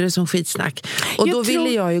upplevde det som skitsnack. Och då ville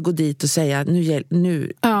jag ju gå dit och säga,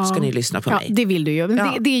 nu ska ni lyssna på mig. Det vill du ju.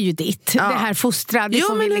 Det är ju ditt. Det här fostrade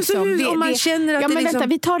som men liksom, om man känner att men liksom... vänta,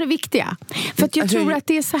 vi tar det viktiga. För att jag tror att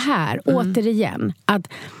det är så här, återigen, att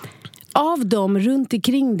av dem runt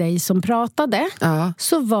omkring dig som pratade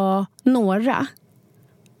så var några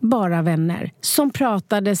bara vänner som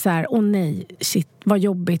pratade så här: åh nej, shit, vad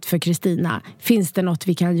jobbigt för Kristina. Finns det något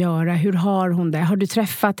vi kan göra? Hur har hon det? Har du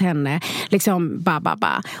träffat henne? Liksom,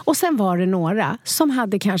 ba. Och sen var det några som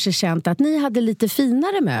hade kanske känt att ni hade lite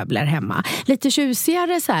finare möbler hemma. Lite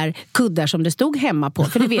tjusigare så här kuddar som det stod hemma på.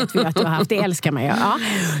 För det vet vi att du har haft, det älskar man ju. Ja.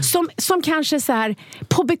 Som kanske så här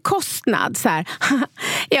på bekostnad så här,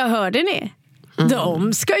 jag hörde ni.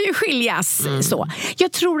 De ska ju skiljas. Så.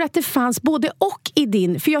 Jag tror att det fanns både och i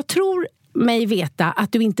din... För jag tror mig veta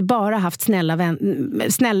att du inte bara haft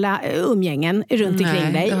snälla umgängen runt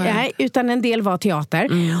omkring dig. Utan en del var teater.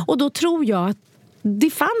 Och då tror jag att det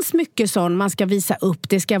fanns mycket sånt man ska visa upp.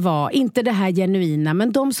 Det ska vara, inte det här genuina,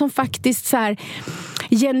 men de som faktiskt så här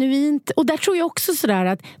genuint, och där tror jag också sådär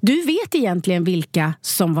att du vet egentligen vilka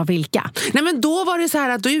som var vilka. Nej, men då var det så här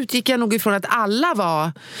att då utgick jag nog ifrån att alla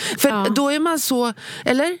var, för då är man så,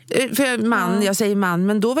 eller? För man, jag säger man,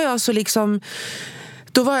 men då var jag så liksom,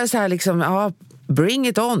 då var jag så här liksom, bring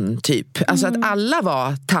it on, typ. Alltså att alla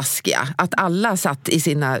var taskiga. Att alla satt i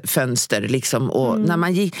sina fönster liksom. Och när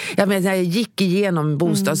man gick, när jag gick igenom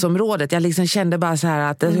bostadsområdet, jag liksom kände bara så här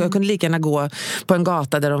att jag kunde lika gärna gå på en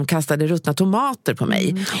gata där de kastade ruttna tomater på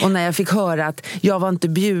mig. Och när jag fick höra att jag var inte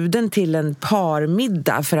bjuden till en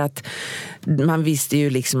parmiddag, för att man visste ju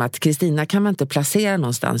liksom att Kristina kan man inte placera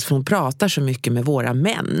någonstans, för hon pratar så mycket med våra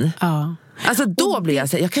män. Ja. Alltså då blir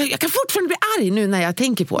jag kan fortfarande bli arg nu när jag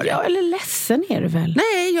tänker på det. Ja, eller ledsen är du väl?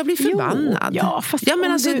 Nej, jag blir förbannad. Ja, fast om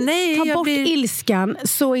du tar bort ilskan,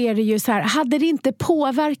 så är det ju så här, hade det inte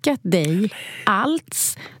påverkat dig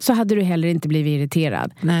alls, så hade du heller inte blivit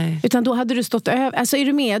irriterad. Nej. Utan då hade du stått över, alltså är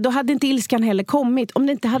du med? Då hade inte ilskan heller kommit, om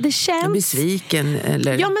det inte hade känts besviken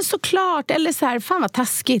eller... Ja, men såklart, eller så här, fan vad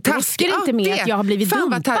taskigt. Det räcker inte med att jag har blivit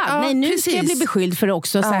dumpad. Nej, nu ska jag bli beskylld för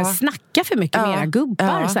också så här, snacka för mycket med era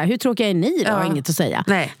gubbar. Så här, hur tråkiga är ni? Har inget att säga.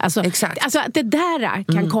 Nej, alltså, exakt. Alltså det där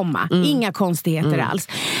kan komma. Inga konstigheter alls.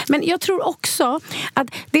 Men jag tror också att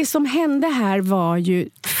det som hände här var ju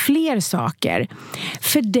fler saker.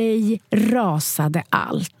 För dig rasade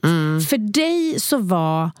allt. För dig så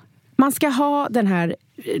var... Man ska ha den här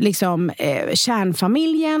liksom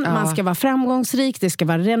kärnfamiljen, man ska vara framgångsrik, det ska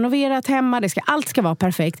vara renoverat hemma, allt ska vara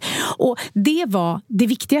perfekt, och det var det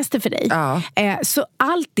viktigaste för dig. Så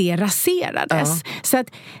allt det raserades. Så att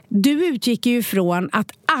du utgick ju från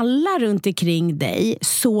att alla runt omkring dig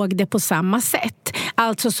såg det på samma sätt,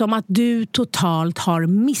 alltså som att du totalt har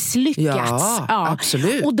misslyckats.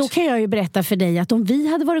 Absolut. Och då kan jag ju berätta för dig att om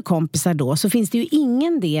vi hade varit kompisar då, så finns det ju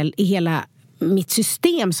ingen del i hela mitt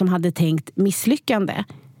system som hade tänkt misslyckande.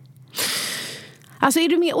 Alltså är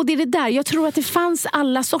du med? Och det är det där, jag tror att det fanns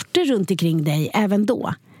alla sorter runt omkring dig även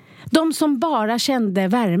då. De som bara kände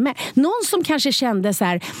värme. Någon som kanske kände så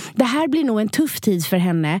här, det här blir nog en tuff tid för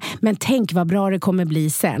henne, men tänk vad bra det kommer bli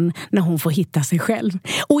sen när hon får hitta sig själv.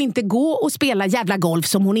 Och inte gå och spela jävla golf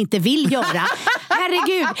som hon inte vill göra.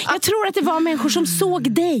 Herregud, jag tror att det var människor som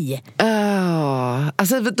såg dig.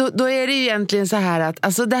 Alltså då är det ju egentligen så här att,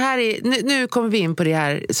 alltså det här är, nu kommer vi in på det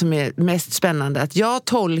här som är mest spännande, att jag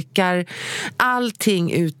tolkar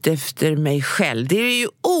allting ut efter mig själv. Det är ju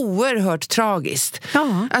oerhört tragiskt.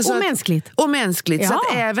 Alltså, och mänskligt. Så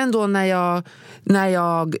att även då när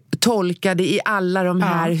jag tolkade i alla de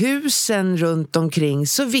här husen runt omkring,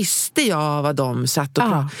 så visste jag vad de satt och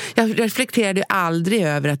pratade. Jag reflekterade aldrig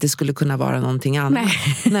över att det skulle kunna vara någonting annat.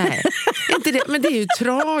 Nej. Inte det, men det är ju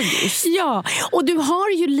tragiskt. Ja, och du har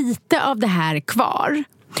ju lite av det här kvar.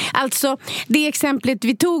 Alltså, det exemplet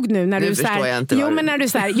vi tog nu när du så här, men när du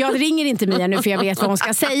så här, jag ringer inte Mia nu för jag vet vad hon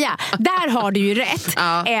ska säga. Där har du ju rätt.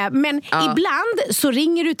 Men ibland så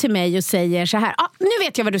ringer du till mig och säger så här, nu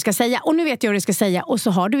vet jag vad du ska säga och nu vet jag vad du ska säga, och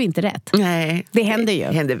så har du inte rätt. Nej. Det händer ju.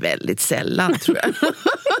 Det händer väldigt sällan, tror jag.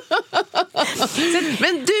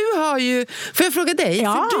 Men du har ju, får jag fråga dig?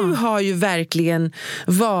 För du har ju verkligen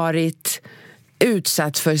varit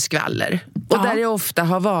utsatt för skvaller. Och där det ofta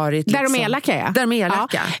har varit liksom, där de är elaka, Där de är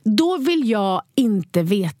elaka. Då vill jag inte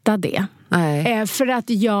veta det. Nej. För att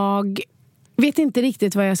jag vet inte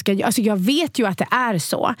riktigt vad jag ska göra. Alltså jag vet ju att det är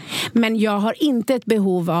så, men jag har inte ett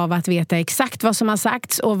behov av att veta exakt vad som har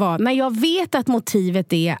sagts och vad. När jag vet att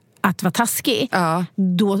motivet är att vara taskig,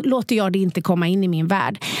 då låter jag det inte komma in i min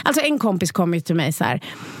värld. Alltså en kompis kom ju till mig så här,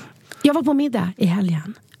 jag var på middag i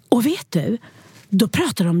helgen och vet du, då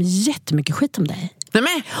pratar de jättemycket skit om dig.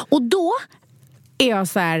 Nej. Och då är jag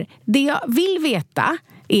så här, det jag vill veta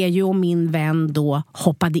är ju om min vän då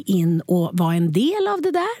hoppade in och var en del av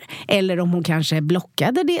det där, eller om hon kanske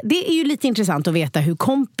blockade det. Det är ju lite intressant att veta hur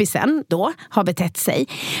kompisen då har betett sig.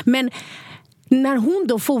 Men när hon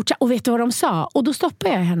då fortsatte, och vet du vad de sa? Och då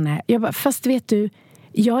stoppade jag henne. Jag bara, fast vet du,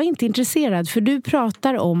 jag är inte intresserad, för du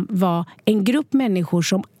pratar om vad en grupp människor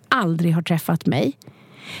som aldrig har träffat mig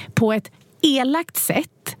på ett elakt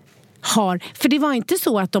sätt för det var inte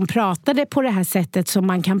så att de pratade på det här sättet som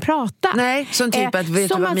man kan prata. Nej, som typ att vet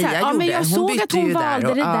du vad Mia gjorde? Men jag såg att hon valde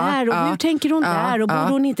det där och hur tänker hon där och borde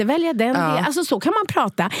hon inte välja den? Alltså så kan man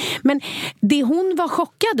prata. Men det hon var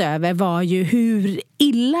chockad över var ju hur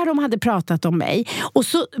illa de hade pratat om mig. Och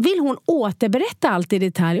så vill hon återberätta allt i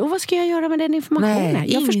detalj. Och vad ska jag göra med den informationen?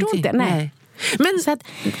 Nej, jag förstår inte. Nej. Men så att,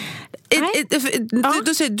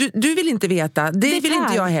 du säger, du vill inte veta. Det vill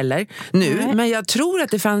inte jag heller nu. Nej. Men jag tror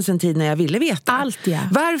att det fanns en tid när jag ville veta. Allt, ja.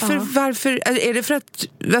 Varför är det för att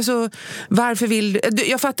varför vill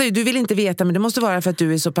jag fattar ju, du vill inte veta, men det måste vara för att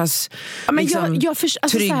du är så pass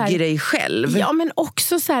trygg i dig själv. Ja, men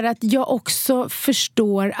också så här att jag också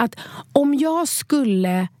förstår att om jag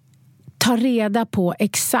skulle ta reda på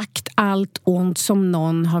exakt allt ont som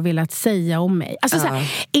någon har velat säga om mig. Alltså så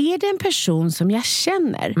här, är det en person som jag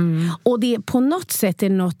känner och det på något sätt är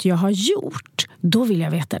något jag har gjort, då vill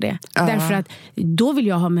jag veta det. Därför att då vill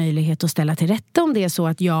jag ha möjlighet att ställa till rätta om det är så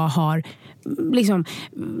att jag har liksom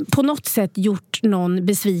på något sätt gjort någon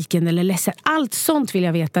besviken eller ledsen. Allt sånt vill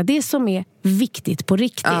jag veta. Det som är viktigt på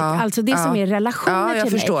riktigt. Alltså det som är relationer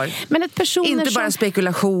till förstår. mig. Men att personer inte bara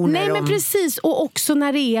spekulationer. Nej, men precis. Och också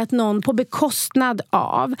när det är att någon på bekostnad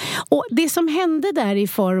av. Och det som hände där i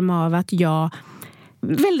form av att jag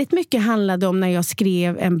väldigt mycket handlade om när jag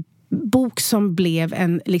skrev en bok som blev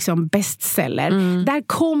en liksom bestseller. Där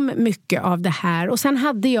kom mycket av det här. Och sen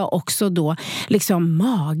hade jag också då liksom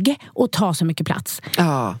mage att ta så mycket plats.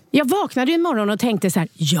 Jag vaknade en morgon och tänkte så här,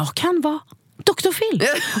 jag kan vara Dr. Phil.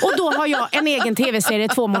 Och då har jag en egen tv-serie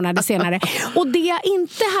 2 månader senare. Och det jag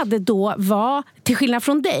inte hade då var, till skillnad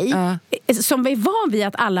från dig, som var van vid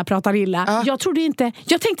att alla pratar illa. Jag trodde inte,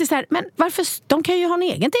 jag tänkte så här, men varför, de kan ju ha en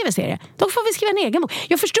egen tv-serie. Då får vi skriva en egen bok.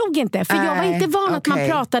 Jag förstod inte, för jag var inte van att man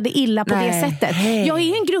pratade illa på det sättet. Jag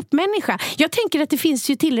är en gruppmänniska. Jag tänker att det finns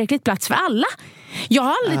ju tillräckligt plats för alla. Jag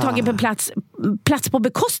har aldrig tagit på plats på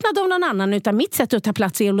bekostnad av någon annan, utan mitt sätt att ta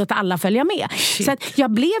plats är att låta alla följa med. Så att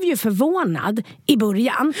jag blev ju förvånad i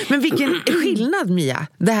början. Men vilken skillnad, Mia,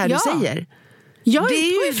 det här du säger. Jag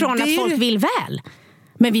utgår ifrån att folk vill väl.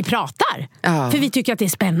 Men vi pratar. För vi tycker att det är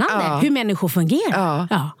spännande hur människor fungerar.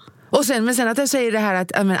 Och sen att jag säger det här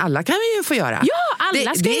att men alla kan vi ju få göra. Ja,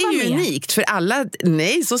 alla ska det är ju unikt för alla.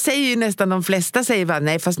 Nej, så säger ju nästan de flesta säger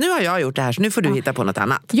nej, fast nu har jag gjort det här så nu får du hitta på något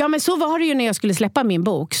annat. Ja, men så var det ju när jag skulle släppa min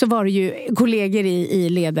bok. Så var det ju kollegor i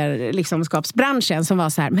ledarskapsbranschen som var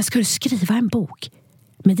så här, men ska du skriva en bok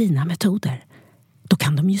med dina metoder, då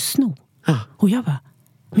kan de ju sno. Och jag bara,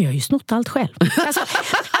 men jag har ju snott allt själv.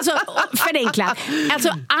 Alltså förenklat. Alltså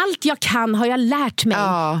allt jag kan har jag lärt mig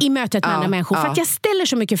i mötet med andra människor. För att jag ställer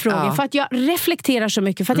så mycket frågor. För att jag reflekterar så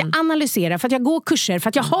mycket. För att jag analyserar. För att jag går kurser. För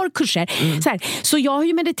att jag har kurser. Så jag har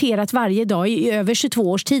ju mediterat varje dag i över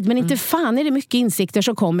 22 års tid. Men inte fan är det mycket insikter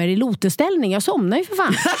som kommer i lotusställning. Jag somnar ju för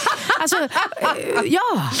fan. Alltså, Är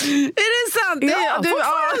det sant?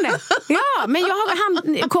 Ja, men jag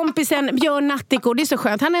har kompisen Björn Natthiko. Det är så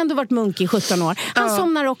skönt. Han har ändå varit munk i 17 år. Han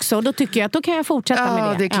somnar också. Och då tycker jag att då kan jag fortsätta med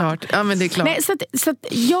det. Det är klart. Ja, men det är klart. Nej, så att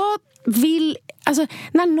jag vill, alltså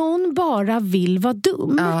när någon bara vill vara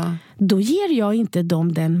dum, då ger jag inte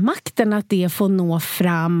dem den makten att det får nå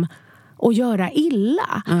fram och göra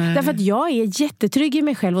illa. Därför att jag är jättetrygg i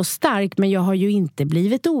mig själv och stark, men jag har ju inte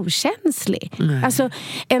blivit okänslig. Alltså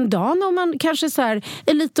en dag när man kanske så här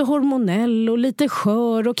är lite hormonell och lite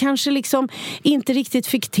skör och kanske liksom inte riktigt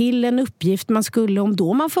fick till en uppgift man skulle, om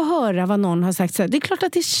då man får höra vad någon har sagt, så här, det är klart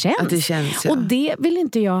att det känns. Att det känns, ja. Och det vill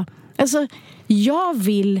inte jag. Alltså jag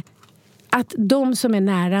vill att de som är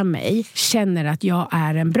nära mig känner att jag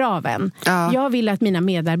är en bra vän. Jag vill att mina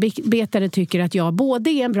medarbetare tycker att jag både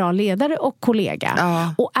är en bra ledare och kollega.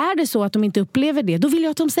 Och är det så att de inte upplever det, då vill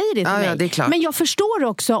jag att de säger det till mig. Det är klart. Men jag förstår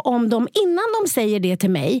också om de, innan de säger det till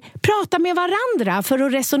mig, pratar med varandra för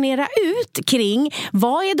att resonera ut kring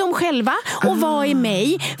vad är de själva och vad är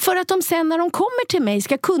mig, för att de sen när de kommer till mig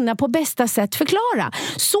ska kunna på bästa sätt förklara.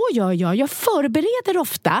 Så gör jag. Jag förbereder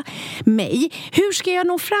ofta mig. Hur ska jag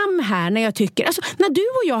nå fram här när jag tycker, alltså när du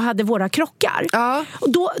och jag hade våra krockar,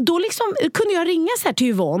 då liksom kunde jag ringa så här till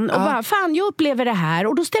Yvonne och bara, fan jag upplever det här,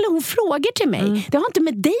 och då ställer hon frågor till mig. Det har inte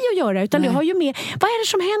med dig att göra, utan det har ju med, vad är det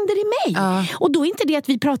som händer i mig? Och då är inte det att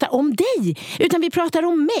vi pratar om dig, utan vi pratar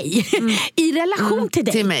om mig i relation till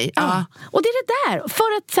dig. Till mig. Och det är det där,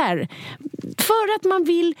 för att man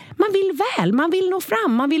vill väl, man vill nå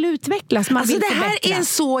fram, man vill utvecklas, man vill förbättra. Det här är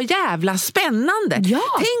så jävla spännande.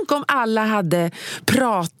 Tänk om alla hade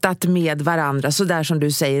pratat med varandra så där som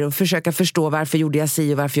du säger och försöka förstå varför gjorde jag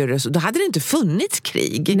si och varför gjorde jag så. Då hade det inte funnits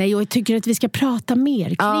krig. Nej, och jag tycker att vi ska prata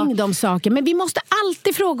mer kring de saker. Men vi måste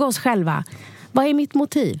alltid fråga oss själva, Vad är mitt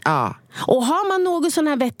motiv? Ja. Och har man någon sån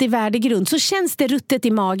här vettig värdegrund så känns det ruttet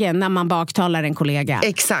i magen när man baktalar en kollega.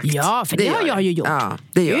 Exakt. Ja, för det har jag ju gjort. Ja,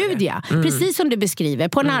 det gör Gud, det. ja. Precis som du beskriver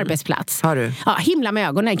på en arbetsplats. Har du? Ja, himla med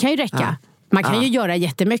ögonen kan ju räcka. Ja. Man kan ju göra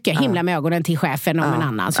jättemycket. Himla med ögonen till chefen om en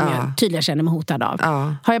annan som jag tydligen känner mig hotad av.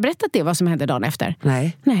 Ja. Har jag berättat det, vad som hände dagen efter?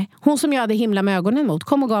 Nej. Hon som jag hade himla med ögonen mot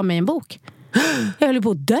kom och gav mig en bok. Jag höll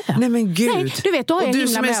på att dö. Nej men gud. Nej, du vet, då har och jag du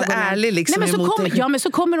himla som är med så ögonen. ärlig liksom. Nej, men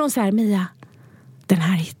så kommer hon så här: Mia, den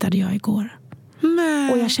här hittade jag igår.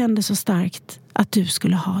 Nej. Och jag kände så starkt att du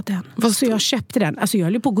skulle ha den. Så jag köpte den. Alltså jag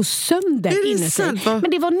höll på att gå sönder inuti.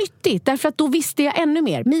 Men det var nyttigt, därför att då visste jag ännu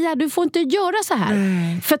mer. Mia, du får inte göra så här.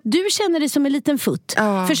 Nej. För att du känner dig som en liten futt.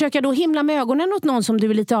 Försöka då himla med ögonen åt någon som du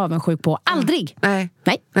är lite avundsjuk på. Aldrig.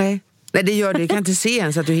 Nej, det gör det. Jag kan inte se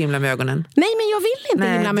ens att du himlar med ögonen. Nej, men jag vill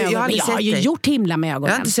inte himla med ögonen. Jag har ju gjort himla med ögonen.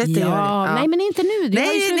 Jag har inte sett dig göra det. Nej, men inte nu.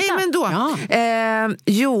 Nej, men då.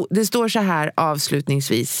 Jo, det står så här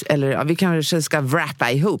avslutningsvis. Eller vi kanske ska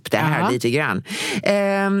wrappa ihop det här lite grann.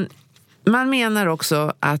 Man menar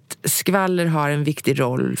också att skvaller har en viktig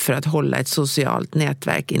roll för att hålla ett socialt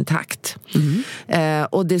nätverk intakt.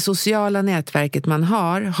 Och det sociala nätverket man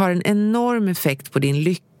har en enorm effekt på din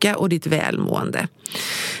lycka och ditt välmående.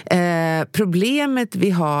 Problemet vi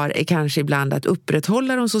har är kanske ibland att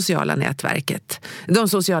upprätthålla de sociala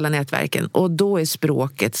nätverken, och då är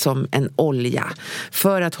språket som en olja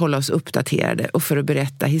för att hålla oss uppdaterade och för att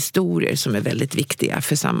berätta historier som är väldigt viktiga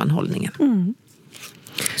för sammanhållningen.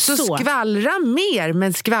 Så skvallra mer,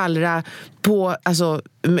 men skvallra på, alltså,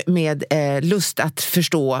 med lust att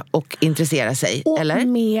förstå och intressera sig. Och eller?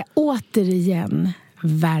 Med återigen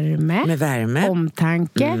värme,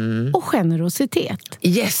 omtanke och generositet.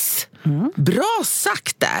 Yes! Bra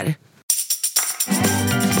sagt där!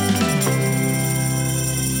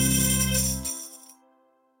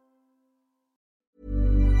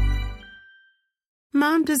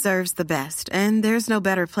 Mom deserves the best, and there's no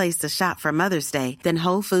better place to shop for Mother's Day than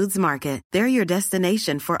Whole Foods Market. They're your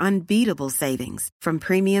destination for unbeatable savings, from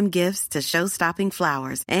premium gifts to show-stopping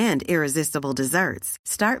flowers and irresistible desserts.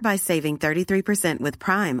 Start by saving 33% with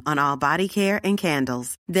Prime on all body care and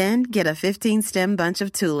candles. Then get a 15-stem bunch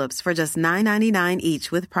of tulips for just $9.99 each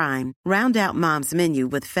with Prime. Round out Mom's menu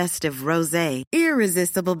with festive rosé,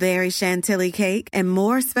 irresistible berry chantilly cake, and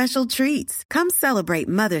more special treats. Come celebrate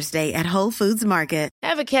Mother's Day at Whole Foods Market.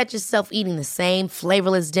 Ever catch yourself eating the same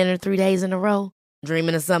flavorless dinner 3 days in a row?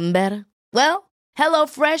 Dreaming of something better? Well,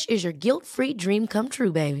 HelloFresh is your guilt-free dream come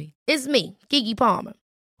true, baby. It's me, Keke Palmer.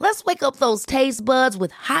 Let's wake up those taste buds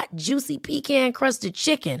with hot, juicy pecan-crusted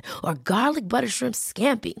chicken or garlic butter shrimp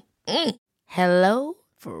scampi. Hello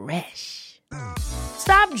Fresh.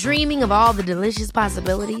 Stop dreaming of all the delicious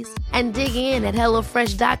possibilities and dig in at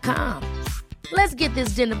HelloFresh.com. Let's get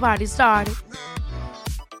this dinner party started.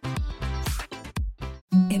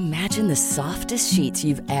 Imagine the softest sheets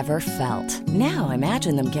you've ever felt. Now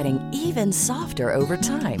imagine them getting even softer over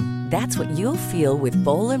time. That's what you'll feel with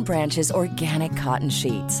Boll & Branch's organic cotton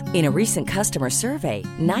sheets. In a recent customer survey,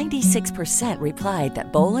 96% replied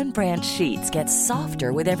that Boll & Branch sheets get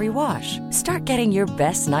softer with every wash. Start getting your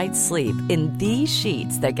best night's sleep in these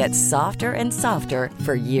sheets that get softer and softer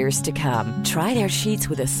for years to come. Try their sheets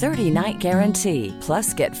with a 30-night guarantee.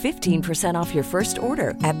 Plus, get 15% off your first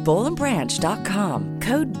order at bollandbranch.com.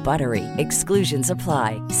 Code BUTTERY. Exclusions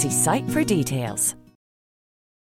apply. See site for details.